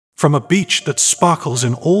From a beach that sparkles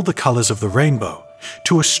in all the colors of the rainbow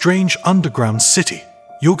to a strange underground city,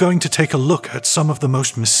 you're going to take a look at some of the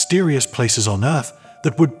most mysterious places on Earth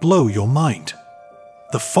that would blow your mind.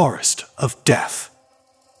 The Forest of Death.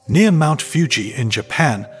 Near Mount Fuji in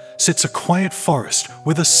Japan sits a quiet forest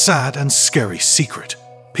with a sad and scary secret.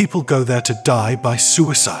 People go there to die by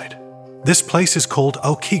suicide. This place is called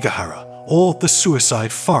Aokigahara, or the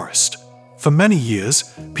Suicide Forest. For many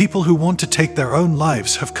years, people who want to take their own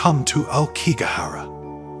lives have come to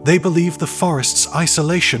Aokigahara. They believe the forest's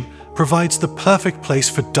isolation provides the perfect place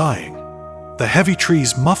for dying. The heavy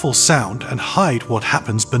trees muffle sound and hide what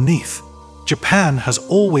happens beneath. Japan has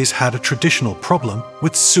always had a traditional problem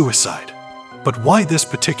with suicide. But why this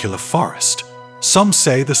particular forest? Some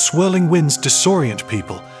say the swirling winds disorient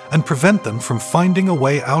people and prevent them from finding a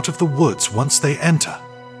way out of the woods once they enter.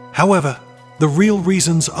 However, the real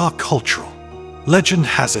reasons are cultural. Legend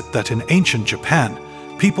has it that in ancient Japan,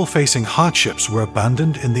 people facing hardships were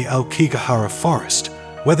abandoned in the Aokigahara forest,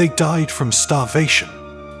 where they died from starvation.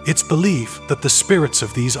 It's believed that the spirits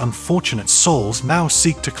of these unfortunate souls now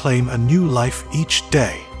seek to claim a new life each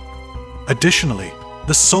day. Additionally,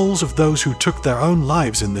 the souls of those who took their own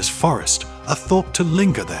lives in this forest are thought to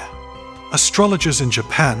linger there. Astrologers in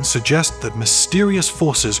Japan suggest that mysterious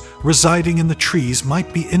forces residing in the trees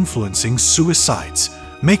might be influencing suicides,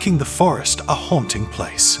 making the forest a haunting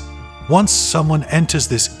place. Once someone enters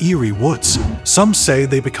this eerie woods, some say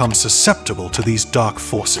they become susceptible to these dark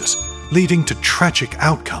forces, leading to tragic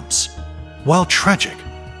outcomes. While tragic,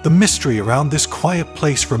 the mystery around this quiet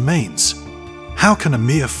place remains. How can a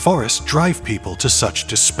mere forest drive people to such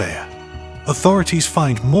despair? Authorities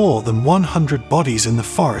find more than 100 bodies in the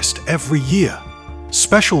forest every year.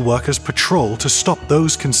 Special workers patrol to stop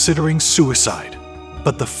those considering suicide.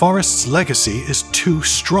 But the forest's legacy is too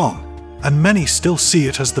strong, and many still see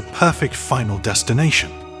it as the perfect final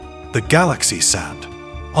destination. The Galaxy Sand.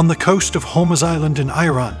 On the coast of Hormuz Island in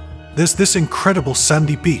Iran, there's this incredible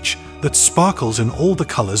sandy beach that sparkles in all the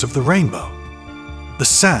colors of the rainbow. The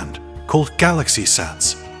sand, called Galaxy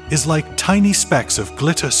Sands, is like tiny specks of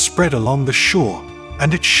glitter spread along the shore,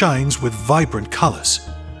 and it shines with vibrant colors.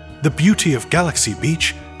 The beauty of Galaxy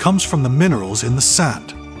Beach comes from the minerals in the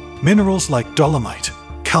sand. Minerals like dolomite,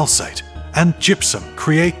 calcite, and gypsum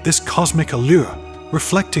create this cosmic allure,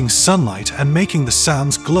 reflecting sunlight and making the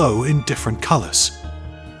sands glow in different colors.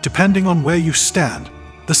 Depending on where you stand,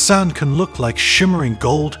 the sand can look like shimmering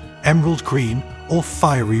gold, emerald green, or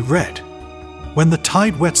fiery red. When the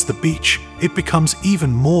tide wets the beach, it becomes even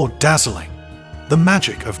more dazzling. The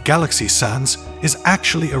magic of Galaxy Sands is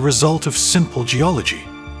actually a result of simple geology.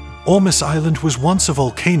 Hormuz Island was once a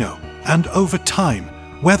volcano, and over time,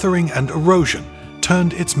 weathering and erosion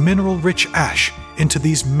turned its mineral-rich ash into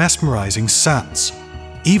these mesmerizing sands.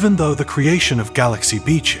 Even though the creation of Galaxy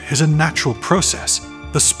Beach is a natural process,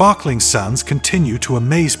 the sparkling sands continue to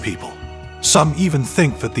amaze people. Some even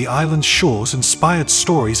think that the island's shores inspired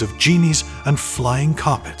stories of genies and flying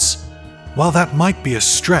carpets. While that might be a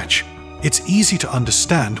stretch, it's easy to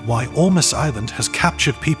understand why Hormuz Island has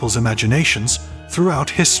captured people's imaginations throughout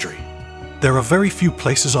history. There are very few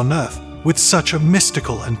places on Earth with such a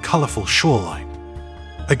mystical and colorful shoreline.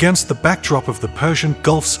 Against the backdrop of the Persian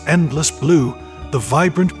Gulf's endless blue, the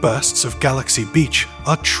vibrant bursts of Galaxy Beach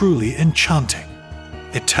are truly enchanting.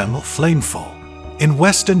 Eternal Flamefall. In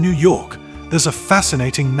western New York, there's a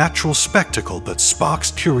fascinating natural spectacle that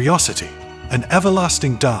sparks curiosity, an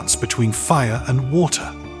everlasting dance between fire and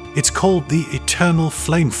water. It's called the Eternal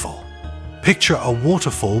Flamefall. Picture a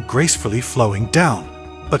waterfall gracefully flowing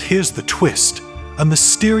down, but here's the twist. A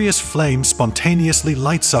mysterious flame spontaneously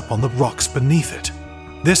lights up on the rocks beneath it.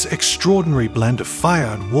 This extraordinary blend of fire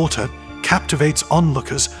and water captivates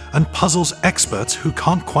onlookers and puzzles experts who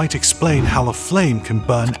can't quite explain how a flame can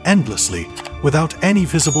burn endlessly without any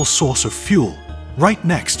visible source of fuel, right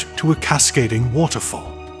next to a cascading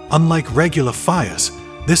waterfall. Unlike regular fires,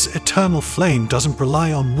 this eternal flame doesn't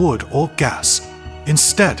rely on wood or gas.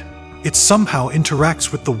 Instead, it somehow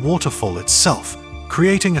interacts with the waterfall itself,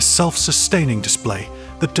 creating a self-sustaining display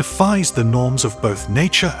that defies the norms of both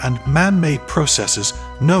nature and man-made processes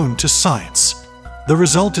known to science. The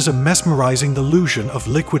result is a mesmerizing illusion of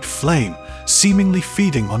liquid flame, seemingly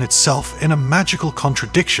feeding on itself in a magical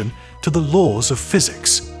contradiction to the laws of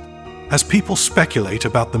physics. As people speculate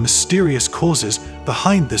about the mysterious causes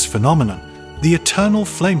behind this phenomenon, the eternal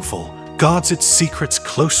flamefall guards its secrets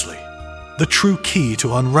closely. The true key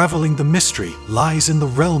to unraveling the mystery lies in the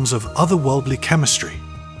realms of otherworldly chemistry,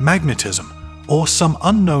 magnetism, or some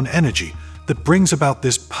unknown energy that brings about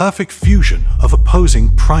this perfect fusion of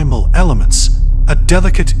opposing primal elements, a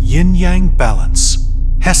delicate yin-yang balance.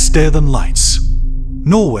 Hester than lights.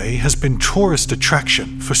 Norway has been tourist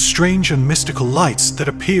attraction for strange and mystical lights that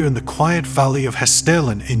appear in the quiet valley of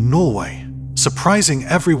Hestelen in Norway, surprising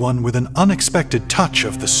everyone with an unexpected touch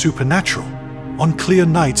of the supernatural. On clear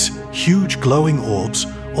nights, huge glowing orbs,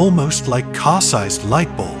 almost like car-sized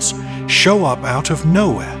light balls, show up out of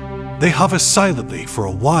nowhere. They hover silently for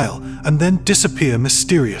a while and then disappear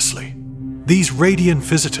mysteriously. These radiant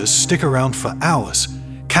visitors stick around for hours,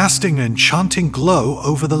 casting an enchanting glow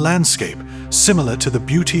over the landscape, similar to the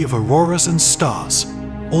beauty of auroras and stars.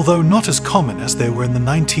 Although not as common as they were in the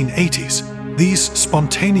 1980s, these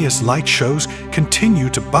spontaneous light shows continue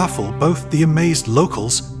to baffle both the amazed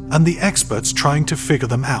locals and the experts trying to figure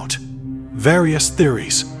them out. Various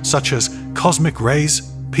theories, such as cosmic rays,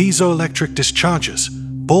 piezoelectric discharges,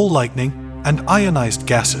 ball lightning, and ionized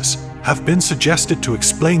gases, have been suggested to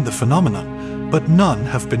explain the phenomenon, but none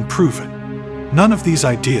have been proven. None of these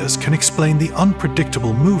ideas can explain the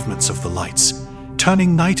unpredictable movements of the lights,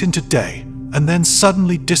 turning night into day and then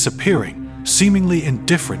suddenly disappearing, seemingly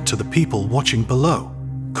indifferent to the people watching below.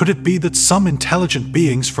 Could it be that some intelligent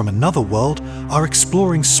beings from another world are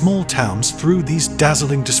exploring small towns through these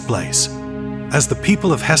dazzling displays? As the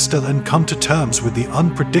people of Hestelen come to terms with the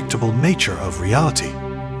unpredictable nature of reality,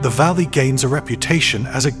 the valley gains a reputation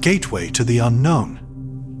as a gateway to the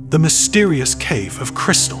unknown. The mysterious cave of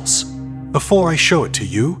crystals. Before I show it to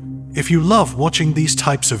you, if you love watching these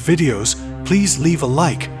types of videos, please leave a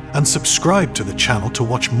like and subscribe to the channel to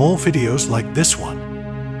watch more videos like this one.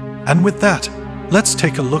 And with that, let's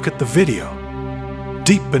take a look at the video.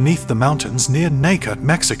 Deep beneath the mountains near Nayarit,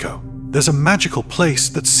 Mexico, there's a magical place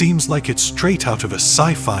that seems like it's straight out of a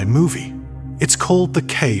sci-fi movie. It's called the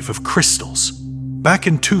Cave of Crystals. Back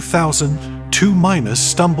in 2000, 2 miners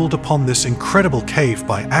stumbled upon this incredible cave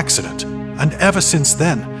by accident, and ever since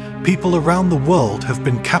then, people around the world have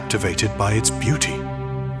been captivated by its beauty.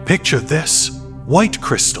 Picture this: white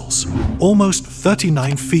crystals, almost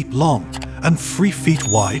 39 feet long and 3 feet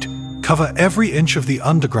wide, cover every inch of the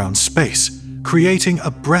underground space, creating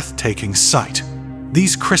a breathtaking sight.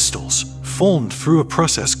 These crystals, formed through a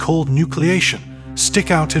process called nucleation,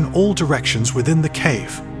 stick out in all directions within the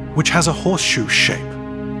cave, which has a horseshoe shape.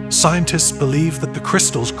 Scientists believe that the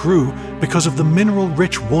crystals grew because of the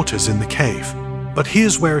mineral-rich waters in the cave. But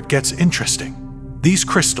here's where it gets interesting. These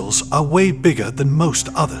crystals are way bigger than most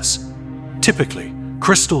others. Typically,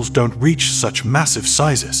 crystals don't reach such massive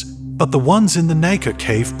sizes, but the ones in the Nayarit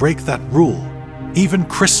cave break that rule. Even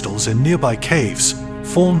crystals in nearby caves,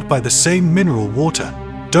 formed by the same mineral water,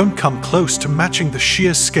 don't come close to matching the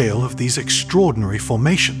sheer scale of these extraordinary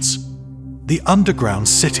formations. The underground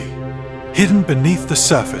city. Hidden beneath the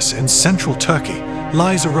surface in central Turkey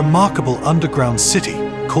lies a remarkable underground city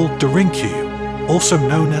called Derinkuyu, also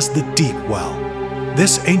known as the Deep Well.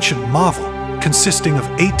 This ancient marvel, consisting of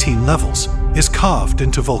 18 levels, is carved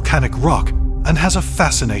into volcanic rock and has a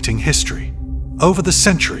fascinating history. Over the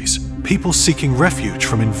centuries, people seeking refuge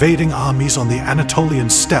from invading armies on the Anatolian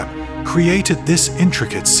steppe created this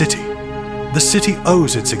intricate city. The city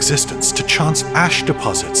owes its existence to chance ash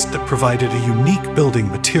deposits that provided a unique building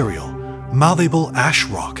material, malleable ash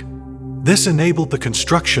rock. This enabled the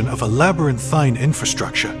construction of a labyrinthine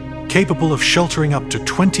infrastructure capable of sheltering up to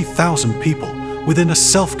 20,000 people within a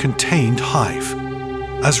self-contained hive.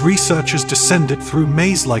 As researchers descended through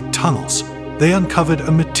maze-like tunnels, they uncovered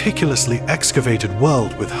a meticulously excavated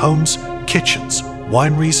world with homes, kitchens,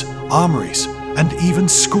 wineries, armories, and even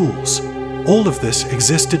schools. All of this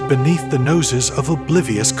existed beneath the noses of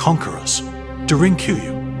oblivious conquerors.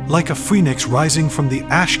 Derinkuyu, like a phoenix rising from the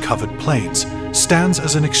ash-covered plains, stands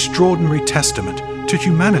as an extraordinary testament to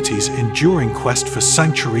humanity's enduring quest for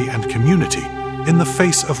sanctuary and community in the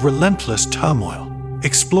face of relentless turmoil.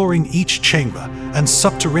 Exploring each chamber and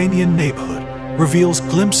subterranean neighborhood reveals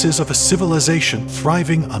glimpses of a civilization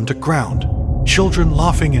thriving underground. Children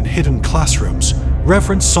laughing in hidden classrooms,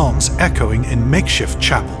 reverent songs echoing in makeshift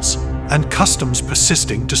chapels, and customs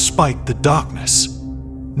persisting despite the darkness.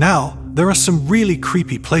 Now, there are some really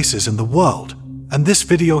creepy places in the world, and this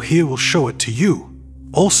video here will show it to you.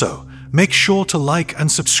 Also, make sure to like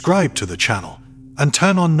and subscribe to the channel, and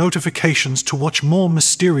turn on notifications to watch more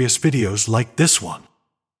mysterious videos like this one.